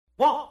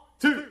1,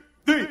 2,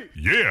 3.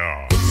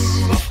 Yeah!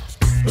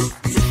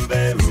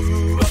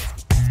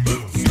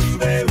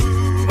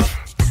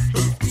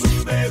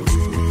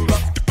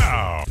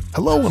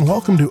 Hello and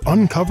welcome to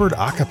Uncovered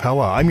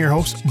Acapella. I'm your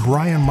host,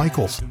 Brian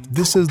Michaels.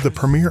 This is the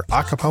premier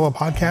acapella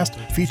podcast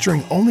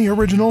featuring only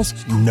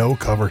originals, no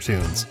cover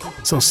tunes.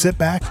 So sit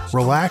back,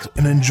 relax,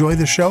 and enjoy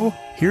the show.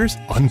 Here's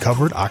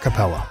Uncovered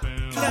Acapella.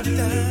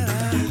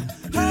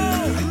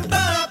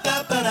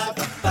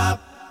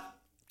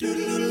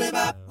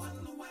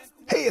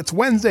 Hey, it's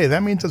Wednesday.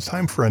 That means it's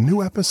time for a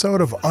new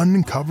episode of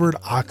Uncovered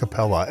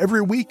Acapella.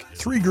 Every week,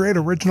 3 great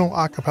original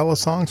acapella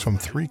songs from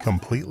 3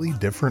 completely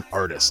different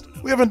artists.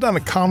 We haven't done a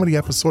comedy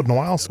episode in a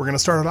while, so we're going to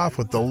start it off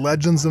with the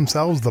legends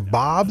themselves, the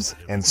Bobs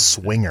and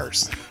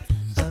Swingers.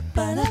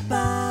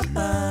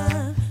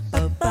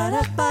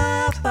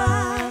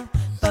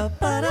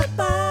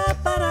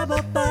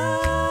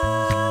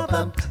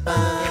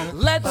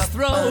 Let's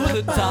throw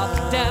the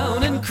top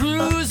down and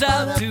cruise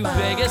out to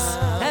Vegas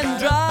and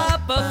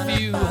drop a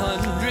few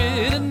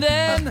hundred, and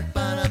then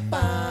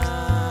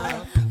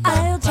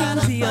I'll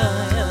change the oil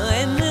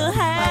and we'll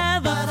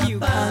have a few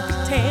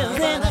cocktails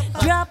and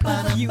drop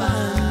a few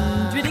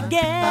hundred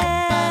again.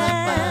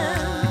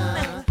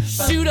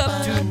 shoot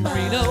up to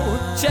Reno,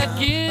 check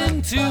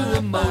into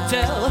a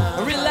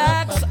motel,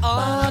 relax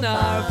on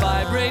our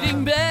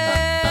vibrating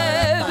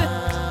bed.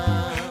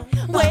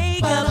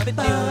 Wake up at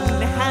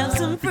noon, have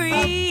some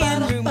free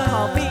in-room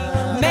coffee.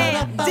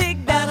 Man,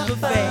 dig that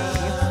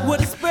buffet, what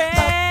a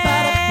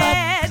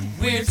spread.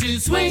 We're 2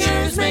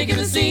 swingers making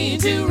a scene,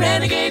 2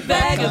 renegade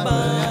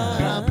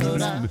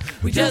vagabonds.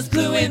 We just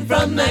flew in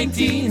from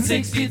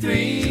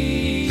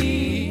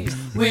 1963.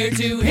 We're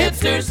 2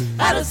 hipsters,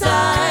 out of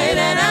sight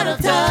and out of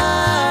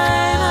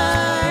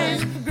time.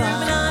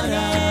 Grooving on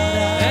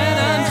And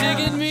I'm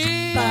digging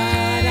me.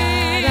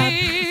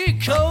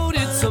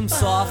 Coded some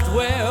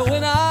software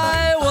when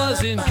I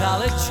was in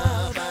college.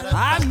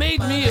 I made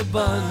me a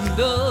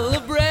bundle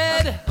of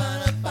bread.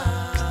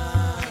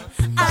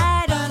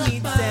 I don't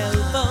need cell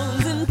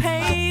phones and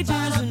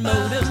pagers and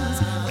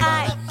modems.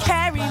 I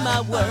carry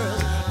my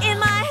world in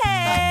my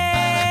head.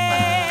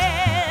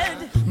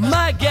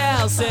 My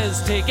gal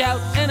says take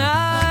out, and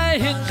I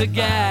hit the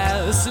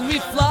gas, and we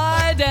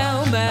fly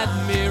down that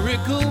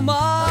miracle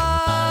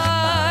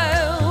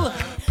mile.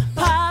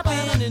 Pop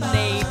in an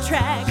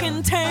 8-track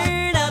and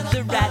turn up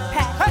the Rat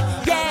Pack.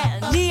 Yeah,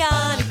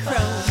 neon and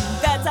chrome,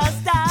 that's our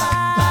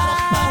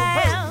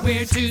style.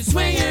 We're 2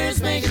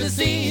 swingers making a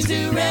scene,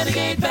 2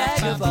 renegade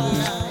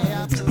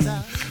vagabonds.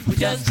 We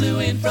just flew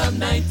in from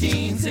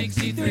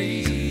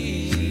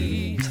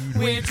 1963.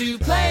 We're 2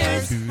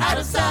 players, out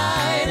of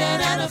sight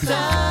and out of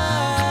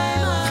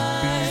time.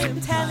 I'm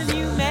telling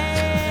you,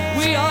 man.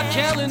 We are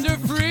calendar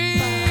free.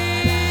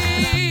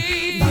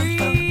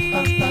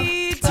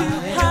 Free to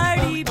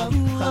party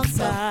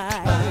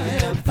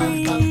poolside.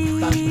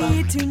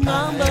 Free to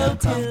mambo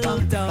till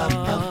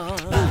dawn.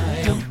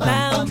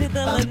 Bound to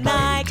the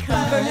lanai,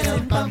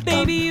 conversing.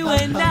 Baby, you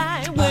and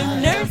I, we're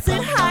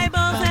nursing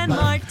highballs and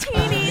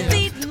martinis,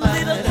 eating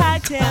little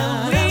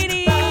cocktail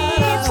weenies.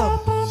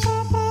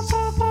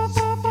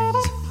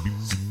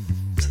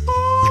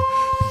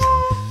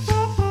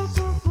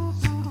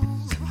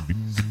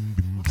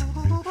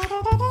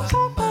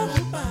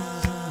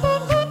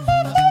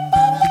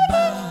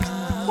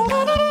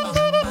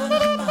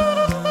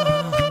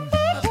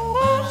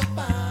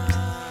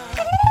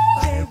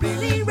 They're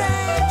really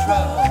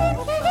retro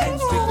and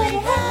strictly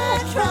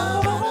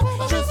hetero,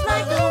 just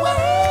like the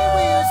way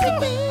we used to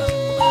be.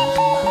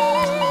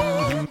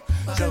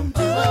 Don't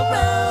do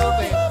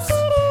aerobics,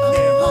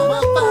 they're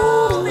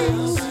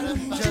homophobics,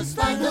 just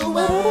like the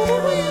way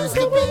we used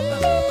to be.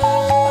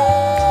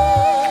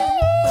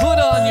 Put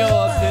on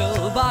your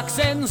pillbox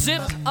and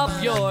zip up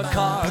your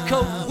car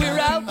coat. We're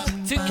out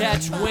to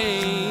catch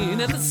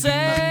Wayne at the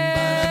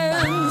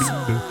Sands.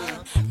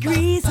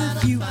 Grease a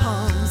few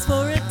palms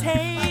for a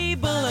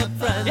table up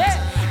front, Yeah.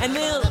 and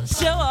we'll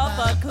show off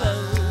our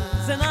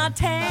clothes and our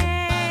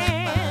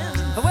tan.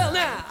 Well,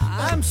 now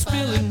I'm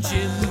spilling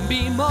Jim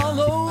Beam all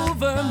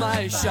over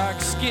my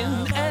shark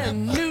skin,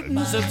 and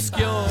Newton's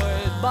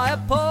obscured by a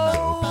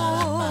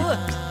pole.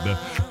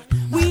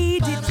 We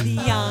did the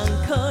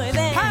encore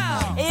then.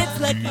 How? It's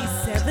lucky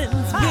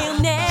 7s. We'll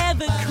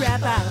never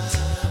crap out.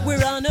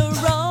 We're on a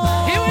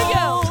roll. Here we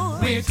go.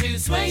 We're 2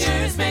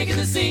 swingers making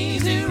the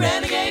scene, 2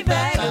 renegade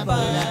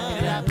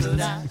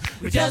vagabonds.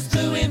 We just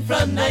flew in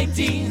from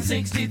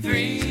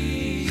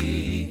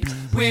 1963.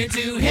 We're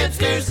 2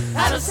 hipsters,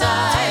 out of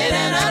sight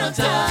and out of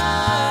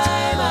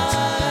time.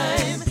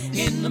 I'm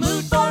in the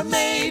mood for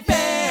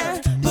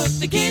Mayfair. Put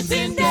the kids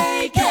in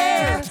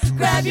daycare.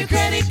 Grab your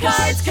credit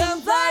cards,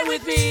 come fly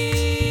with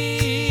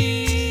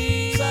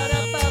me.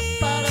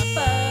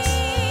 Ba-da-ba-ba-da-ba,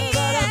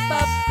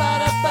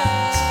 ba-da-ba-ba-da-ba,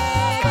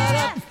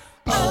 ba-da.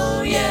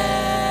 Oh yeah.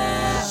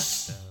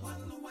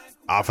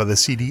 Off of the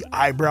CD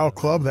Eyebrow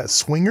Club, that's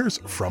Swingers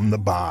from the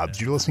Bobs.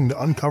 You're listening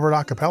to Uncovered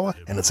Acapella,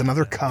 and it's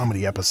another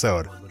comedy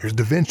episode. Here's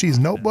Da Vinci's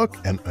Notebook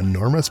and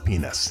Enormous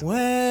Penis.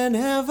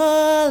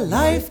 Whenever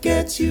life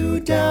gets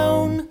you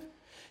down,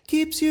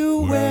 keeps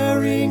you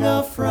wearing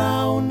a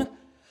frown,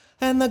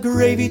 and the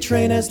gravy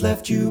train has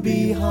left you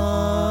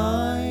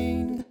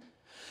behind.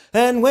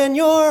 And when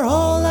you're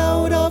all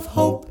out of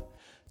hope,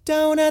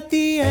 down at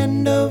the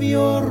end of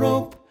your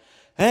rope,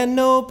 and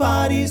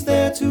nobody's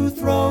there to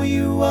throw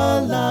you a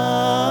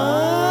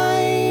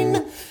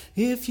line,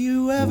 if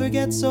you ever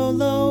get so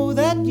low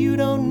that you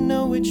don't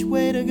know which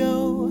way to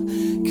go,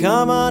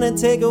 come on and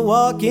take a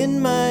walk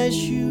in my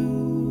shoes.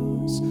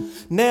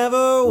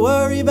 Never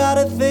worry about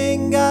a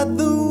thing, got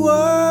the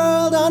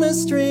world on a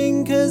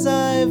string, 'cause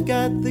I've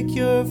got the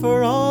cure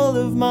for all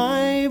of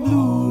my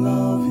blues.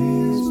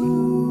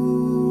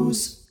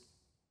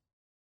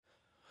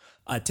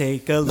 I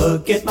take a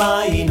look at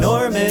my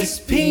enormous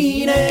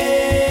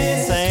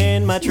penis,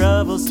 and my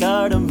troubles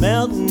start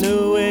a-melting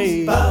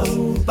away.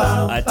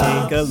 I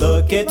take a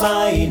look at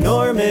my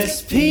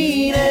enormous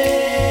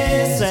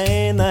penis,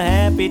 and the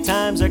happy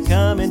times are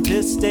coming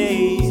to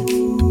stay.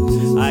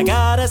 I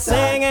gotta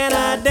sing and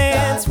I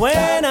dance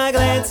when I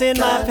glance in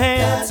my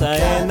pants,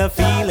 and the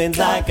feeling's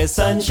like a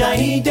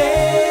sunshiny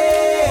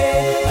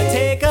day. I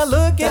take a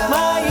look at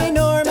my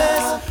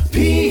enormous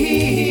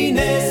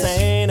penis,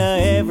 and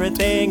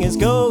everything is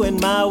going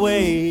my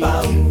way.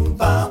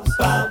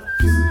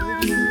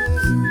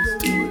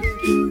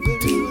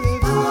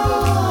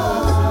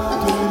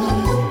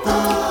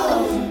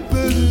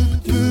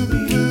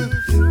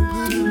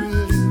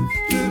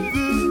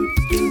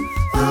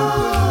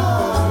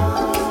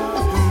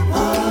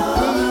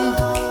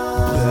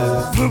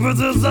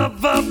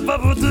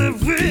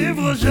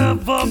 Vivre,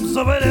 j'informe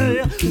son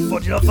bonheur. Faut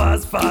qu'il en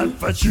fasse pas,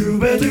 pas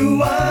chouber du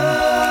war.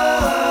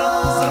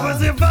 Ça va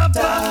dire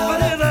papa,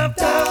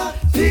 papa,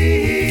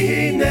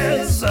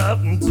 penis up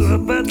to a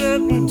better,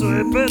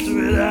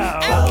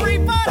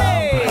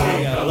 Everybody!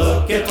 Take a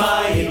look at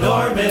my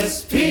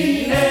enormous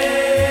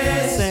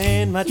penis,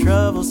 and my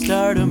troubles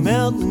start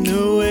a-melting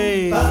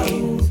away. I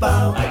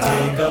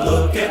take a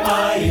look at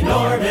my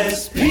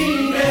enormous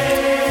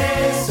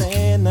penis,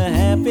 and the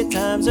happy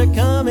times are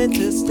coming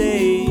to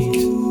stay.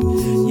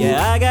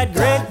 Yeah, I got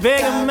great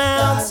big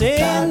amounts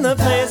in the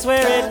place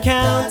where it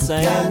counts,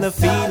 and the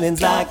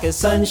feeling's like a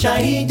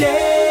sunshiny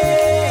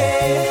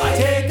day. I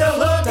take a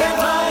look at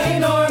my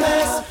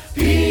enormous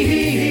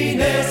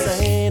penis,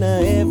 and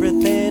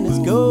everything is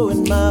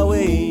going my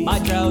way. My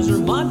trouser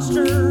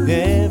monster.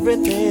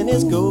 Everything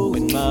is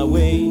going my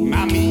way.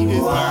 My meat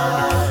is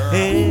murder.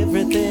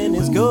 Everything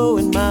is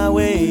going my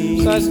way.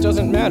 Size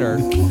doesn't matter.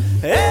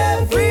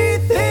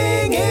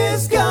 Everything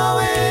is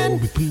going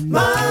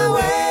my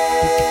way.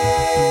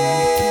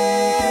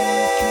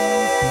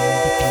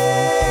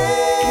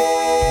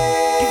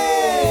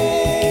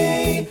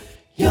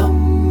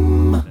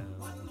 Yum.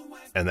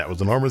 And that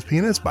was Enormous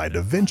Penis by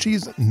Da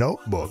Vinci's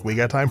Notebook. We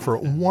got time for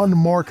one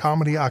more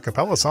comedy a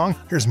cappella song.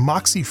 Here's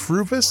Moxie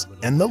Fruvis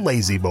and The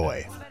Lazy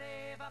Boy.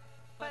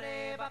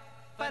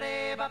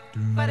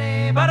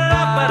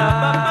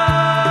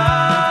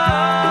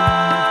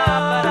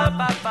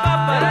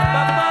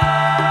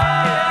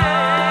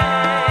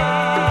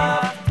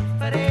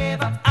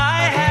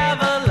 I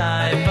have a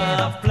life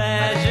of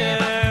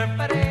pleasure.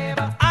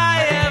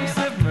 I am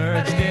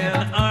submerged in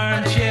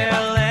armchair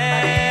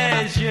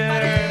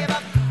leisure.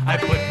 I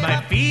put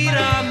my feet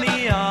on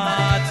the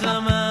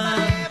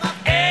Ottoman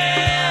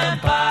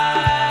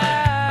Empire.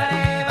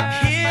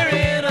 Here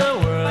in a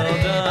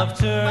world of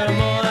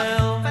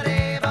turmoil,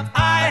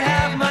 I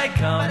have my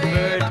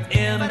comfort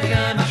in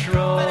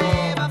control.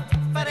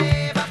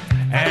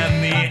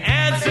 And the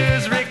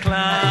answer's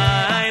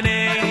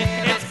reclining.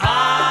 It's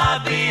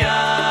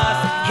obvious.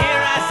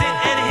 Here I sit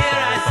and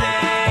here I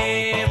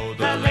say, oh,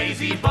 the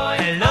lazy boy.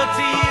 Hello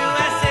to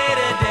USA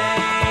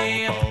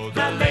Today. Oh,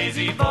 the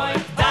lazy boy.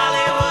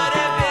 Dollywood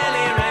and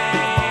Billy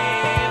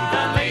Ray.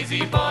 The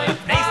lazy boy. A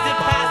place to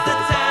pass the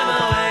time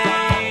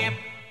away.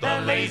 The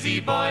lazy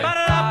boy.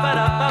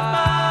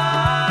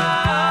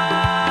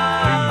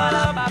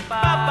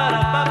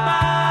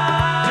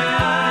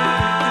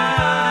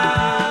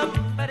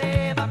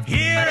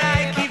 Here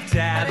I keep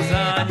tabs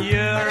on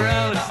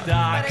Euro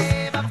stocks.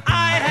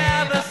 I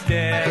have a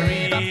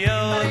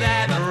stereo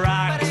that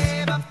rocks.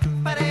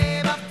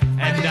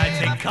 And I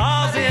take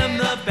calls in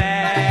the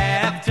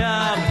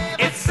bathtub.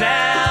 It's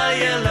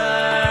cellular.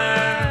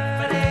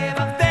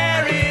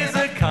 There is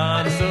a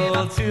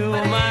console to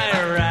my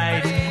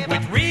right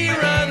with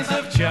reruns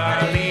of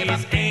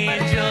Charlie's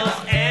Angels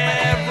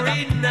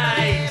every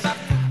night.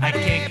 I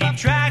can't keep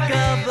track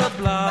of the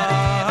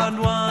blonde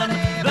one,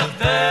 the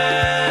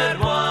third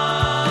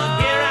one.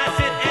 Here I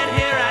sit and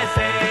here I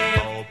say,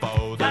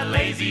 oh, the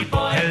lazy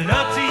boy.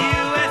 Hello to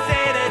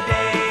USA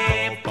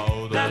Today.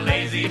 Oh, the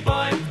lazy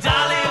boy.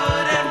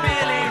 Dollywood and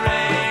Billy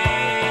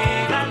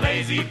Ray. The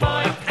lazy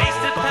boy. A place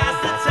to pass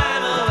the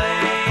time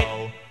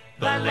away.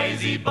 The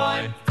lazy boy.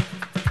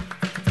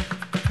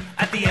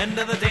 At the end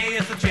of the day,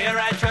 it's the chair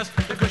I trust.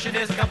 The cushion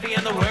is comfy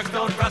and the works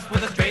don't rust.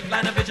 With a straight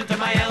line of vision to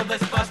my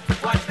Elvis bust.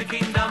 Watch the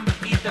kingdom,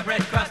 eat the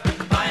bread crust.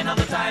 Buying all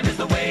the time is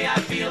the way I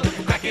feel.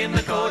 Cracking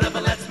the code of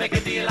a let's make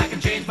a deal. I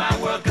can change my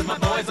world cause my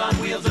boy's on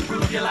wheels.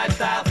 Improve your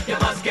lifestyle, you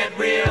must get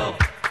real.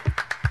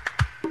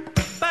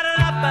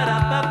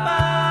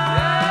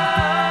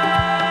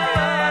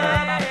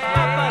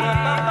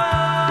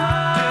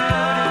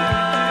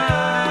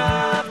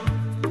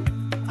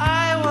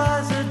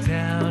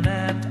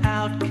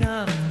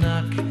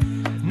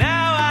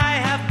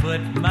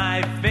 put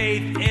my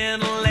faith in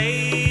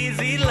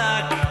lazy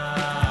luck.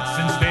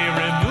 Since they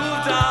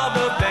removed all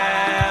the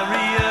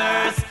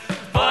barriers,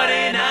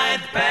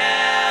 49th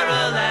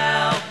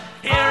parallel.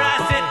 Here I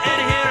sit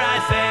and here I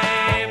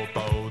say,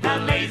 the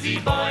lazy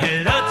boy.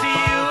 Hello to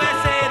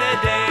USA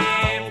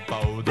Today,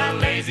 the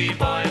lazy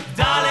boy.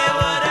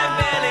 Dollywood and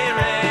Billy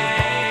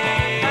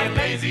Ray, the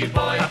lazy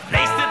boy. A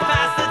place to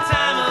pass the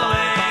time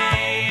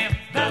away,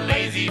 the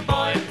lazy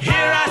boy.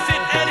 Here I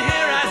sit and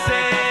here I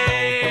say,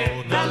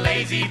 the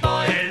lazy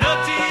boy. Hello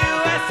to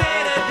USA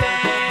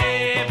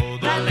Today,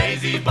 the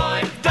lazy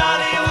boy.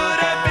 Dollywood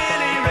and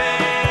Billy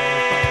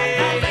Ray,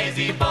 the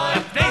lazy boy.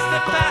 A place to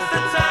pass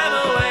the time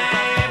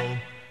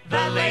away,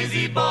 the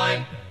lazy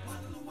boy.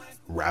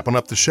 Wrapping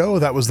up the show,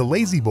 that was The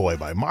Lazy Boy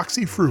by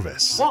Moxie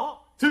Fruvis. 1,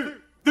 2,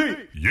 3.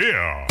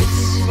 Yeah!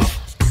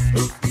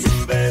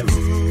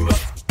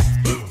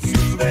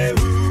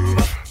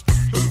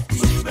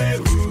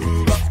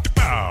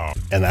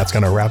 And that's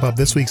going to wrap up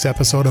this week's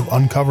episode of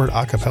Uncovered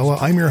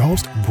Acapella. I'm your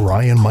host,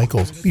 Brian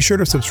Michaels. Be sure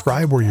to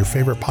subscribe where your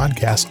favorite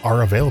podcasts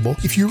are available.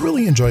 If you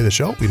really enjoy the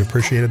show, we'd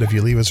appreciate it if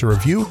you leave us a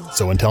review.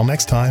 So until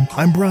next time,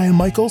 I'm Brian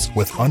Michaels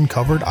with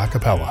Uncovered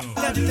Acapella.